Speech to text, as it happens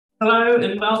Hello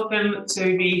and welcome to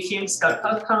the Hume Scope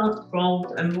podcast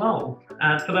from and Lowell.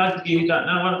 For those of you who don't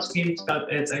know us, Hume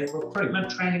Scope is a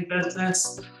recruitment training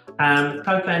business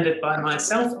co-founded by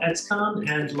myself, Ed Khan,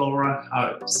 and Laura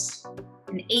Hopes.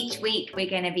 And each week we're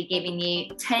going to be giving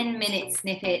you 10-minute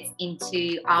snippets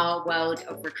into our world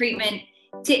of recruitment,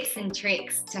 tips and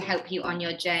tricks to help you on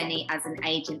your journey as an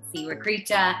agency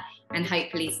recruiter, and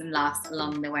hopefully some laughs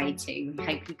along the way too. We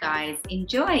hope you guys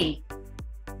enjoy.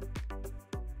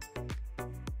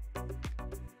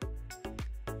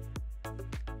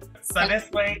 So this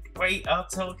week we are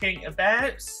talking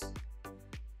about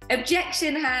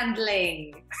objection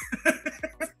handling.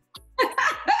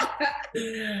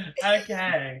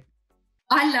 Okay.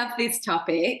 I love this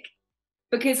topic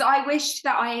because I wish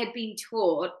that I had been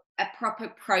taught a proper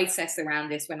process around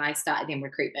this when I started in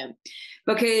recruitment,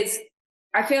 because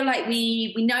I feel like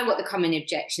we know what the common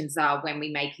objections are when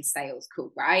we make a sales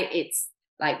call, right? It's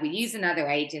like we use another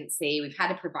agency, we've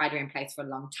had a provider in place for a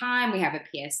long time, we have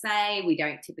a PSA, we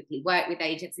don't typically work with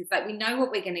agencies, like we know what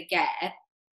we're going to get.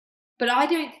 But I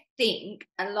don't think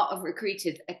a lot of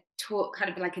recruiters are taught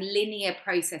kind of like a linear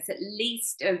process, at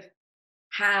least of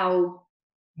how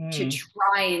to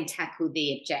try and tackle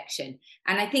the objection.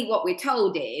 And I think what we're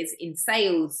told is in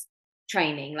sales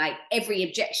training, like every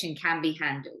objection can be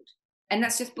handled. And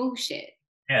that's just bullshit.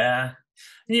 Yeah.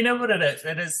 You know what it is?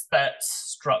 It is that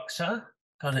structure.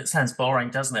 God, it sounds boring,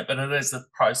 doesn't it? But it is a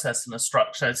process and a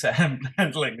structure to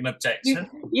handling an objection.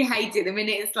 You hate it the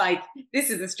minute it's like, this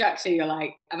is a structure, you're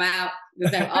like, I'm out,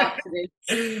 there's no art to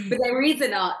this. But there is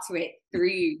an art to it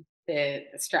through the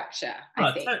structure,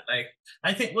 I think. Totally.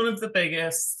 I think one of the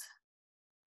biggest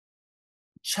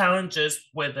challenges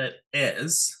with it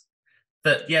is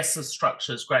that, yes, the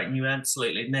structure is great and you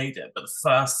absolutely need it, but the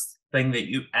first thing that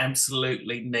you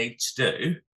absolutely need to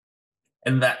do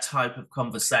in that type of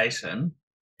conversation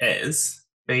is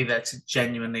be there to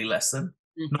genuinely listen,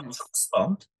 not to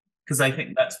respond. Because I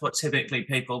think that's what typically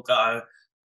people go,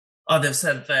 oh, they've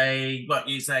said they won't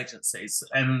use agencies.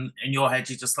 And in your head,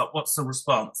 you just like, what's the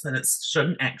response? And it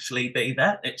shouldn't actually be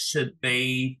that. It should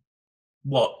be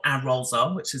what our roles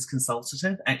are, which is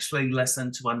consultative, actually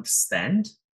listen to understand.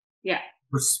 Yeah.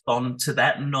 Respond to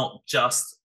that, not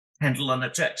just handle an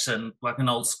objection like an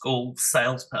old school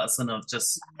salesperson of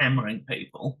just hammering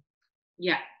people.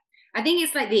 Yeah. I think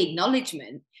it's like the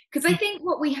acknowledgement, because I think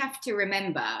what we have to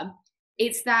remember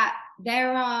is that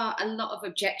there are a lot of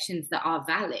objections that are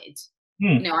valid.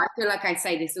 You know, I feel like I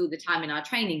say this all the time in our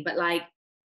training, but like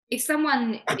if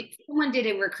someone did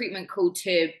a recruitment call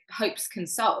to Hope's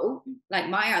Consult, like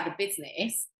my other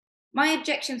business, my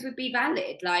objections would be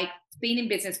valid. Like, it's been in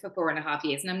business for 4.5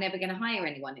 years and I'm never going to hire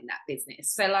anyone in that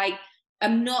business. So like,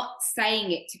 I'm not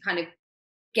saying it to kind of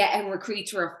get a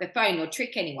recruiter off the phone or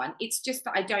trick anyone. It's just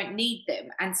that I don't need them.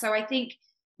 And so I think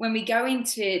when we go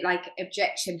into like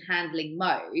objection handling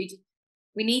mode,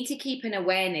 we need to keep an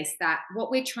awareness that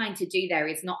what we're trying to do there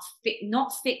is not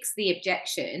fix the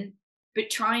objection, but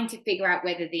trying to figure out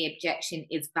whether the objection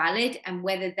is valid and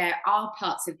whether there are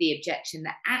parts of the objection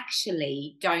that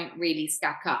actually don't really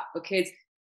stack up. Because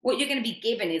what you're going to be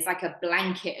given is like a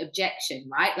blanket objection,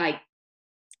 right? Like,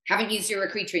 haven't used your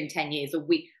recruiter in 10 years, or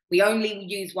we only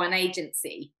use one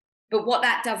agency. But what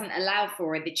that doesn't allow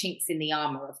for are the chinks in the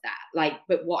armour of that. Like,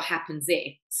 but what happens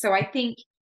if? So I think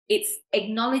it's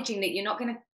acknowledging that you're not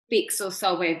going to fix or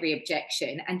solve every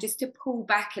objection, and just to pull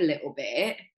back a little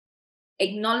bit,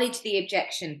 acknowledge the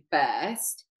objection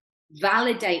first,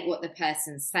 validate what the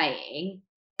person's saying,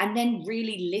 and then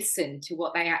really listen to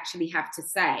what they actually have to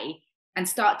say and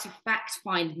start to fact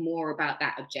find more about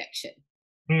that objection.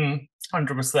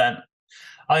 100%.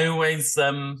 I always,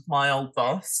 my old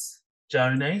boss,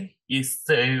 Joni, used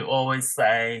to always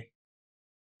say,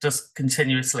 just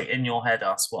continuously in your head,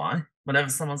 ask why. Whenever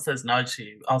someone says no to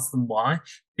you, ask them why.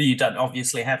 But you don't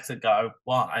obviously have to go,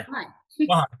 why?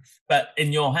 Why? But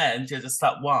in your head, you're just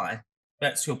like, why?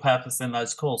 That's your purpose in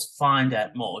those calls. Find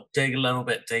out more, dig a little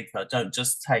bit deeper. Don't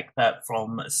just take that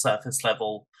from a surface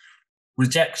level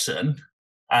rejection,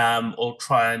 or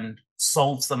try and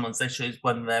solve someone's issues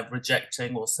when they're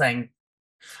rejecting or saying,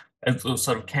 or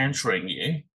sort of countering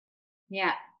you.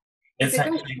 Yeah. It's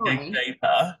actually dig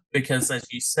deeper, because as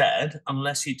you said,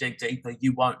 unless you dig deeper,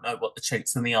 you won't know what the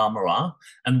chinks in the armour are.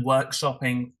 And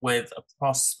workshopping with a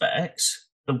prospect,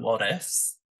 the what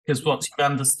ifs, because once you've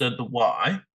understood the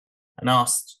why and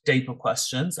asked deeper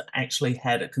questions, actually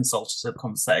had a consultative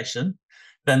conversation,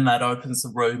 then that opens the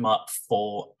room up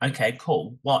for, okay,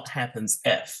 cool, what happens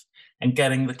if? And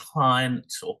getting the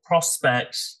client or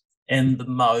prospect in the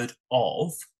mode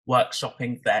of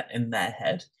workshopping that in their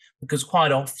head. Because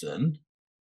quite often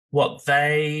what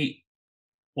they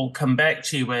will come back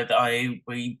to you with,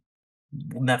 we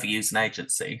will never use an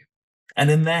agency. And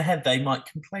in their head, they might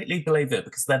completely believe it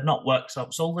because they've not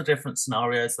workshopped all the different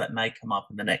scenarios that may come up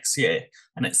in the next year.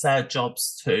 And it's our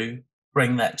jobs to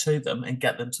bring that to them and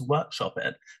get them to workshop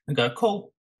it and go,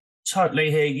 cool, totally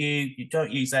hear you. You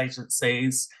don't use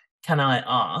agencies. Can I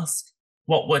ask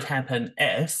what would happen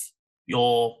if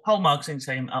your whole marketing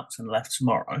team upped and left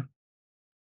tomorrow?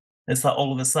 It's like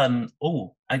all of a sudden,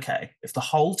 oh, okay, if the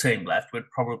whole team left, we'd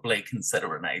probably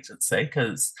consider an agency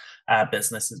because our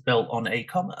business is built on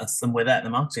e-commerce, and without the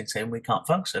marketing team, we can't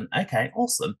function. Okay,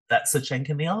 awesome. That's a chink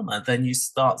in the armour. Then you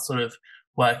start sort of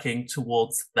working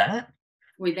towards that.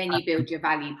 Well, then you build your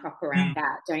value prop around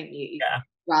that, don't you? Yeah.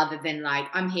 Rather than like,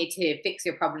 I'm here to fix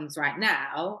your problems right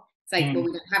now. It's like, well,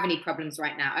 we don't have any problems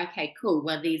right now. Okay, cool.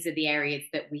 Well, these are the areas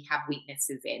that we have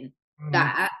weaknesses in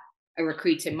that a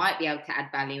recruiter might be able to add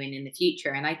value in the future.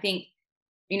 And I think,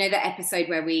 you know, the episode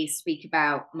where we speak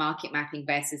about market mapping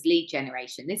versus lead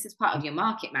generation, this is part of your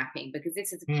market mapping, because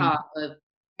this is a part of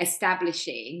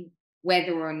establishing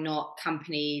whether or not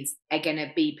companies are going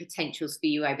to be potentials for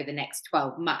you over the next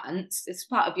 12 months. It's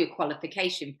part of your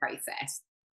qualification process.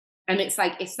 And it's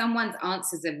like, if someone's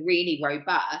answers are really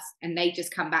robust and they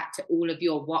just come back to all of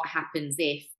your what happens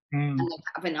if and they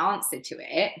have an answer to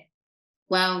it,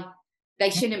 well, they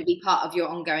shouldn't be part of your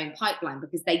ongoing pipeline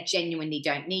because they genuinely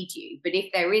don't need you. But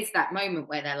if there is that moment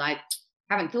where they're like,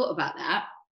 haven't thought about that,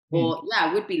 or yeah,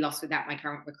 I would be lost without my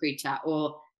current recruiter,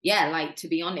 or yeah, like, to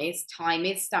be honest, time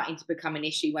is starting to become an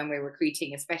issue when we're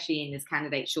recruiting, especially in this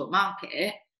candidate short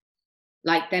market.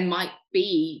 Like, there might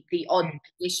be the odd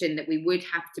position that we would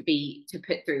have to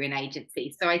put through an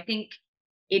agency. So I think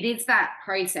it is that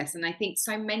process. And I think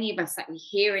so many of us, that we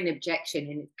hear an objection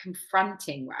and it's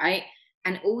confronting, right?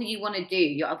 And all you want to do,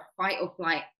 your fight or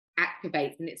flight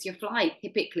activates, and it's your flight.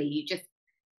 Typically,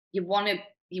 you want to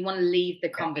leave the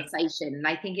conversation. And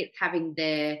I think it's having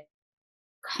the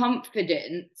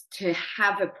confidence to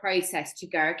have a process to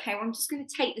go, okay, well, I'm just going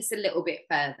to take this a little bit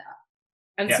further.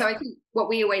 And so I think what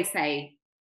we always say,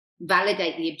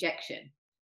 validate the objection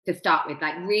to start with,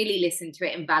 like really listen to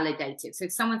it and validate it. So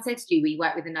if someone says to you, we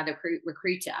work with another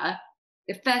recruiter,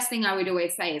 the first thing I would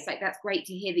always say is like, that's great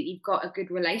to hear that you've got a good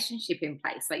relationship in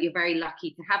place. Like, you're very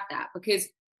lucky to have that, because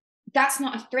that's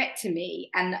not a threat to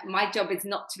me. And my job is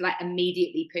not to like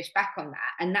immediately push back on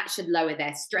that. And that should lower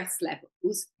their stress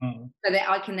levels so that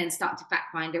I can then start to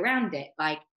fact find around it.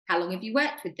 Like, how long have you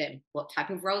worked with them? What type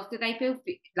of roles do they fill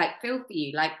for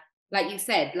you? Like you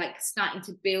said, like starting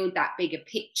to build that bigger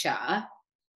picture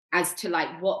as to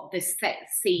like what the set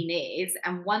scene is.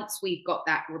 And once we've got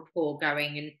that rapport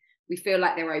going and we feel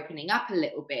like they're opening up a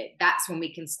little bit, that's when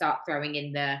we can start throwing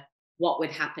in the what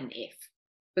would happen if.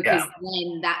 Because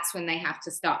then that's when they have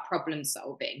to start problem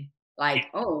solving. Like,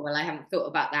 oh, well, I haven't thought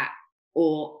about that.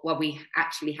 Or, well, we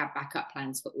actually have backup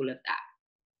plans for all of that.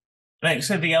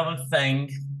 Actually, the other thing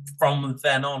from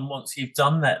then on, once you've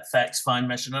done that fact find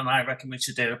mission, and I reckon we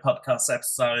should do a podcast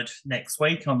episode next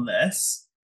week on this,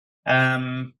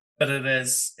 but it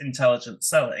is intelligent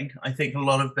selling. I think a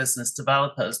lot of business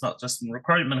developers, not just in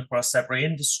recruitment, across every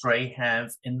industry,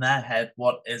 have in their head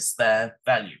what is their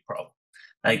value prop.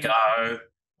 They go,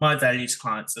 my value to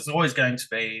clients is always going to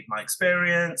be my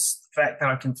experience, the fact that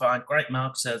I can find great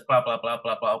marketers, blah, blah, blah,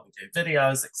 blah, blah. We do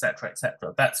videos, etc.,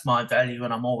 etc. That's my value,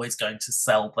 and I'm always going to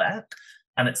sell that.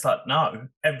 And it's like, no,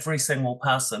 every single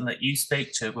person that you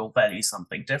speak to will value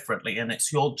something differently. And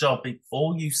it's your job,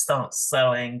 before you start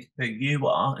selling who you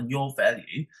are and your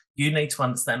value, you need to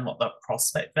understand what that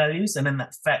prospect values. And in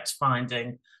that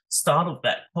fact-finding start of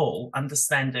that call,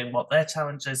 understanding what their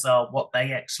challenges are, what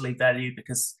they actually value,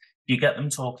 because you get them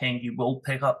talking, you will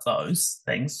pick up those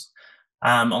things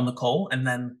on the call, and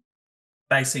then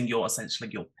basing essentially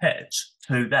your pitch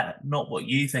to that, not what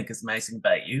you think is amazing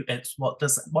about you. It's what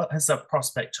has a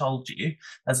prospect told you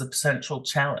as a potential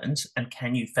challenge, and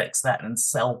can you fix that and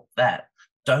sell that?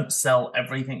 Don't sell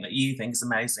everything that you think is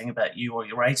amazing about you or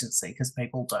your agency, because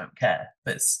people don't care.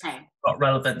 If it's not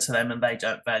relevant to them and they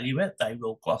don't value it, they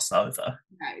will gloss over.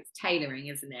 No, it's tailoring,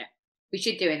 isn't it? We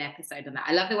should do an episode on that.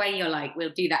 I love the way you're like,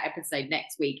 we'll do that episode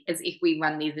next week, as if we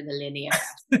run these in a linear.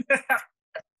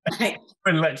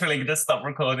 We're literally going to stop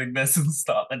recording this and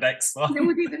start the next one. Then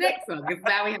we'll do the next one, because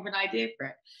now we have an idea for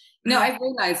it. No, I've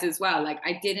realized as well, like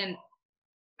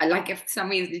if for some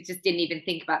reason I just didn't even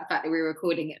think about the fact that we were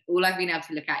recording it. All I've been able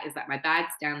to look at is like my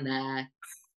bag's down there,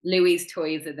 Louis'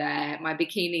 toys are there, my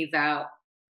bikini's out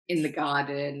in the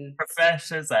garden.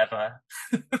 Fresh as ever.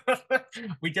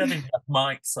 We don't even have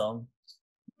mics on.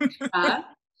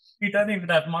 We don't even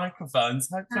have microphones.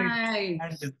 Hopefully, No. the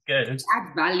sound is good. If it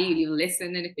adds value, you'll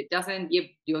listen, and if it doesn't,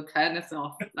 you'll turn us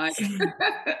off. Like,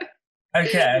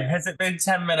 okay, has it been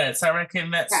 10 minutes? I reckon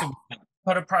let's yeah.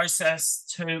 put a process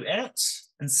to it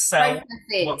and sell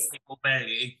what people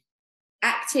value.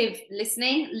 Active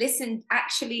listening.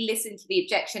 Actually listen to the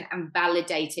objection and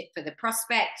validate it for the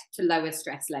prospect to lower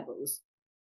stress levels.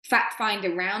 Fact find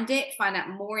around it, find out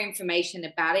more information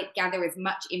about it, gather as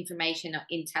much information or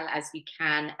intel as you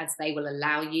can as they will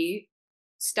allow you.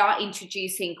 Start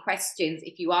introducing questions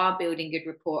if you are building good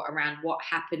rapport around what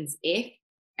happens if,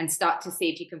 and start to see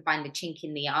if you can find the chink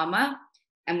in the armour.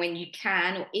 And when you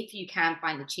can, or if you can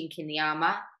find the chink in the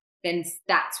armour, then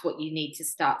that's what you need to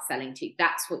start selling to.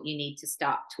 That's what you need to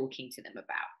start talking to them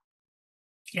about.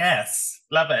 Yes,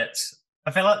 love it.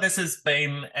 I feel like this has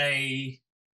been a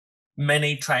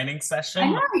mini training session.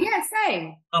 I know, yeah,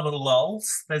 same. Of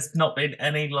lols. There's not been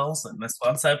any lols in this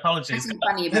one, so apologies.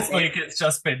 This week it's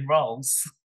just been rolls.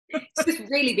 It's just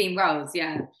really been rolls,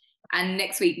 yeah. And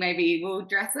next week maybe we'll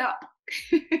dress up.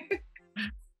 See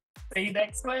you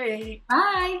next week.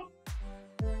 Bye.